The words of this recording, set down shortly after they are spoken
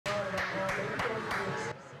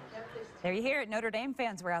There you hear it. Notre Dame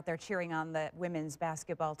fans were out there cheering on the women's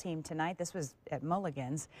basketball team tonight. This was at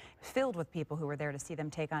Mulligan's, filled with people who were there to see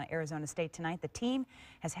them take on Arizona State tonight. The team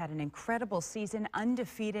has had an incredible season,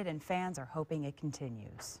 undefeated, and fans are hoping it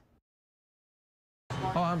continues.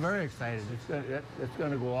 Oh, I'm very excited. It's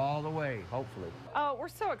going to go all the way, hopefully. Oh, we're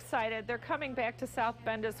so excited. They're coming back to South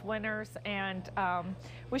Bend as winners, and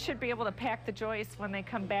we should be able to pack the joist when they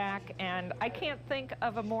come back. And I can't think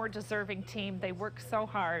of a more deserving team. They work so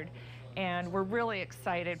hard, and we're really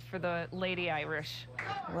excited for the Lady Irish.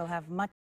 We'll have much